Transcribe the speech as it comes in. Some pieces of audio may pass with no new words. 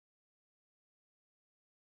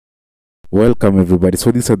Welcome everybody. So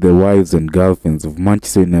these are the wives and girlfriends of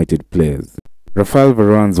Manchester United players. Raphael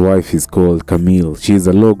Varane's wife is called Camille. She is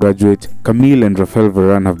a law graduate. Camille and Raphael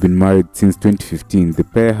Varane have been married since 2015. The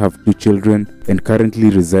pair have 2 children and currently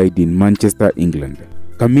reside in Manchester, England.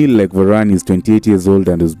 Camille, like Varane, is 28 years old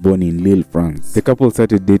and was born in Lille, France. The couple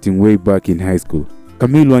started dating way back in high school.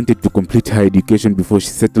 Camille wanted to complete her education before she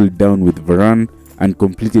settled down with Varane and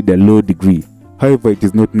completed a law degree. However, it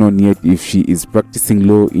is not known yet if she is practicing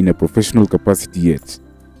law in a professional capacity yet.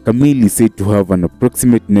 Camille is said to have an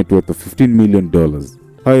approximate net worth of $15 million.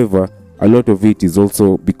 However, a lot of it is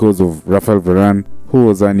also because of Raphael Varane, who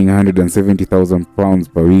was earning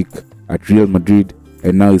 £170,000 per week at Real Madrid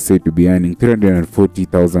and now is said to be earning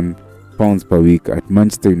 £340,000 per week at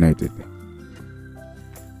Manchester United.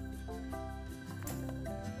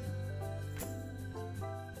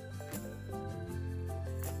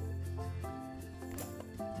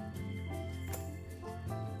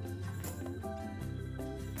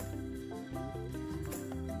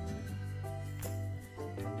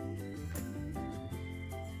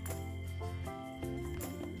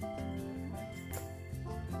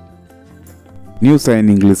 New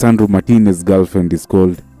signing Lisandro Martinez's girlfriend is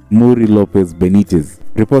called Muri Lopez Benitez.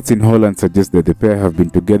 Reports in Holland suggest that the pair have been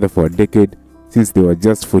together for a decade since they were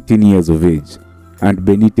just 14 years of age, and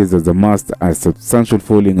Benitez has amassed a substantial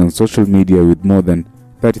following on social media with more than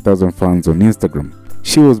 30,000 fans on Instagram.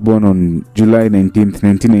 She was born on July 19,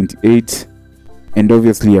 1998, and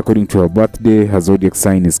obviously according to her birthday, her zodiac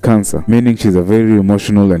sign is Cancer, meaning she's a very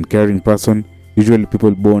emotional and caring person. Usually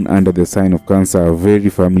people born under the sign of Cancer are very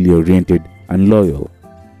family oriented and loyal.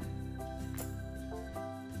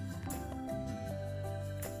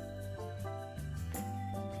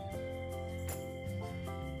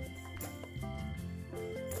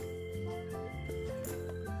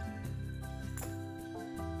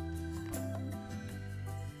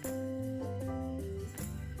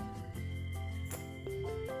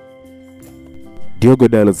 Diogo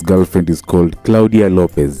Dalot's girlfriend is called Claudia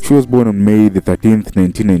Lopez. She was born on May the 13th,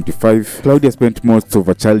 1995. Claudia spent most of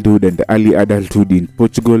her childhood and early adulthood in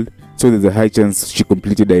Portugal, so there's a high chance she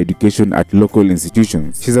completed her education at local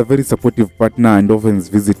institutions. She's a very supportive partner and often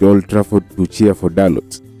visits Old Trafford to cheer for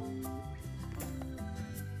Dalot.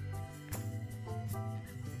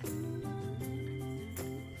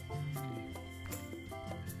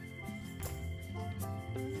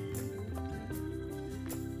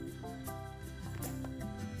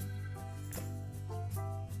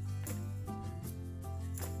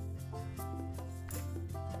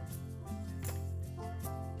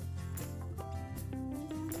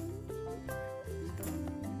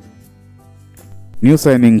 New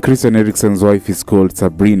signing Christian Eriksen's wife is called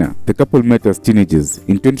Sabrina. The couple met as teenagers.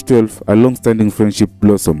 In 2012, a long-standing friendship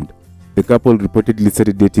blossomed. The couple reportedly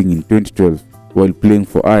started dating in 2012 while playing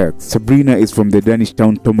for Ajax. Sabrina is from the Danish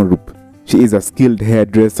town Tommerup. She is a skilled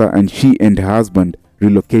hairdresser and she and her husband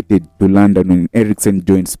relocated to London when Eriksen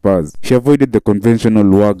joined Spurs. She avoided the conventional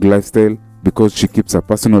work lifestyle because she keeps her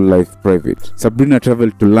personal life private. Sabrina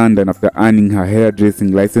traveled to London after earning her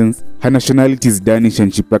hairdressing license. Her nationality is Danish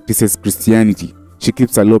and she practices Christianity. She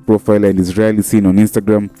keeps a low profile and is rarely seen on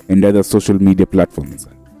Instagram and other social media platforms.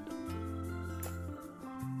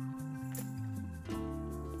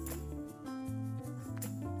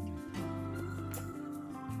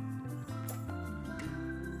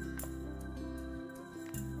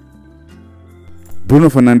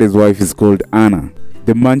 Bruno Fernandes's wife is called Anna.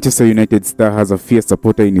 The Manchester United star has a fierce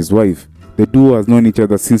supporter in his wife. The duo has known each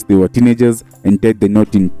other since they were teenagers and tied the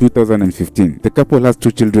knot in 2015. The couple has 2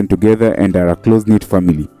 children together and are a close-knit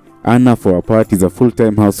family. Anna, for her part, is a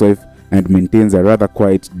full-time housewife and maintains a rather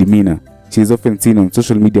quiet demeanor. She is often seen on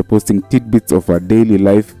social media posting tidbits of her daily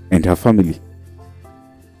life and her family.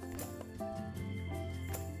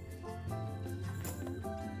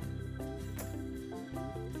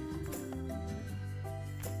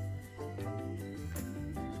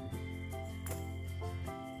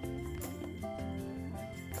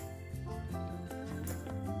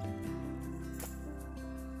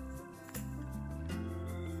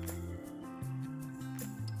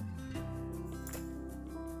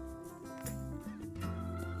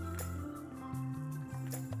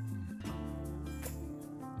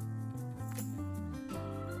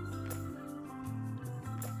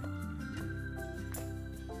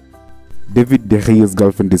 David De Gea's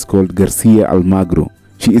girlfriend is called Garcia Almagro.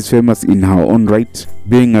 She is famous in her own right,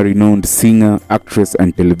 being a renowned singer, actress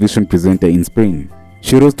and television presenter in Spain.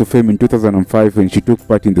 She rose to fame in 2005 when she took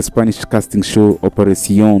part in the Spanish casting show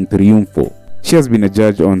Operación Triunfo. She has been a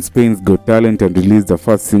judge on Spain's Got Talent and released her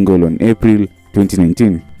first single on April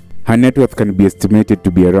 2019. Her net worth can be estimated to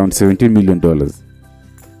be around $17 million.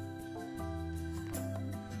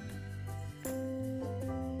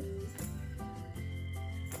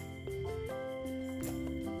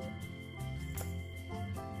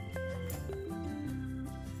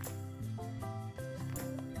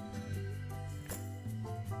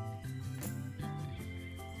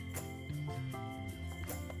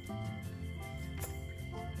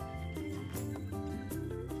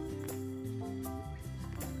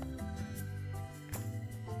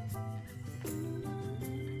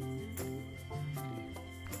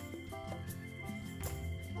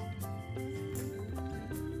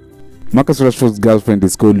 Marcus Rashford's girlfriend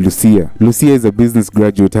is called Lucia. Lucia is a business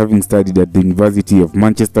graduate having studied at the University of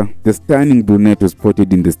Manchester. The stunning brunette was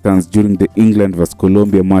spotted in the stands during the England vs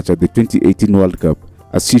Colombia match at the 2018 World Cup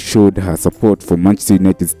as she showed her support for Manchester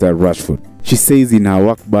United star Rashford. She says in her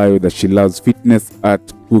work bio that she loves fitness,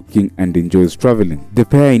 art, cooking and enjoys traveling. The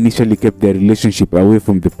pair initially kept their relationship away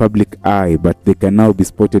from the public eye, but they can now be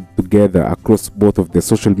spotted together across both of their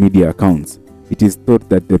social media accounts. It is thought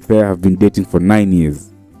that the pair have been dating for 9 years.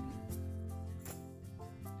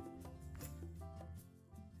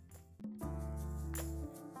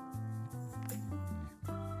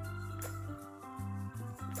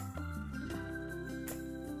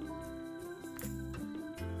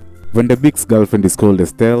 Van der Beek's girlfriend is called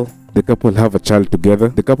Estelle. The couple have a child together.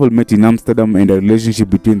 The couple met in Amsterdam and a relationship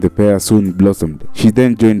between the pair soon blossomed. She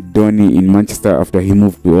then joined Donny in Manchester after he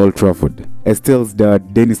moved to Old Trafford. Estelle's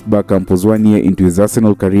dad, Dennis Bergkamp, was 1 year into his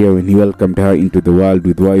Arsenal career when he welcomed her into the world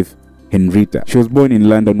with wife Henrietta. She was born in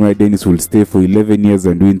London, where Dennis will stay for 11 years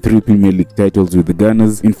and win 3 Premier League titles with the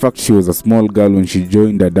Gunners. In fact, she was a small girl when she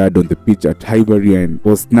joined her dad on the pitch at Highbury and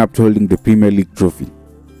was snapped holding the Premier League trophy.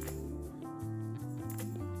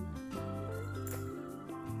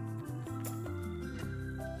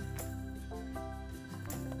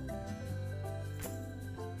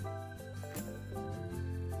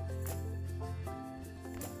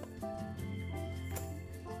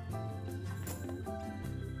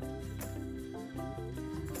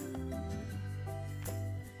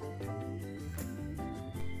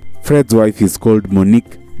 Fred's wife is called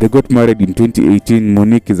Monique. They got married in 2018.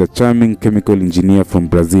 Monique is a charming chemical engineer from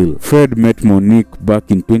Brazil. Fred met Monique back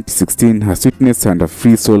in 2016. Her sweetness and her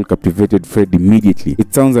free soul captivated Fred immediately.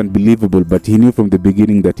 It sounds unbelievable, but he knew from the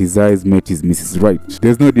beginning that his eyes met his Mrs. Right.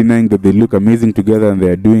 There's no denying that they look amazing together and they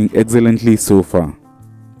are doing excellently so far.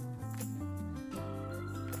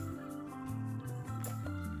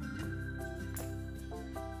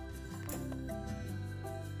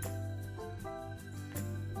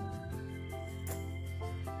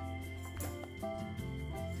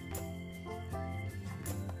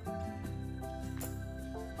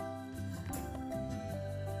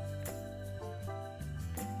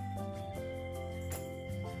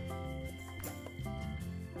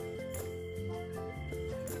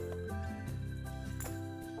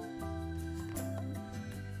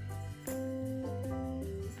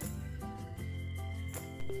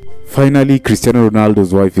 Finally, Cristiano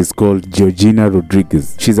Ronaldo's wife is called Georgina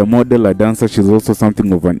Rodriguez. She's a model, a dancer. She's also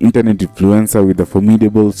something of an internet influencer with a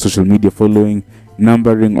formidable social media following,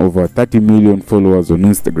 numbering over 30 million followers on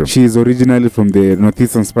Instagram. She is originally from the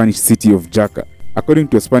northeastern Spanish city of Jaca. According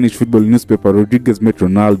to a Spanish football newspaper, Rodriguez met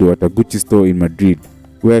Ronaldo at a Gucci store in Madrid,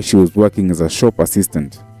 where she was working as a shop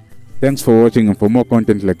assistant. Thanks for watching, and for more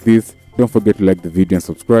content like this, don't forget to like the video and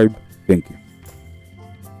subscribe. Thank you.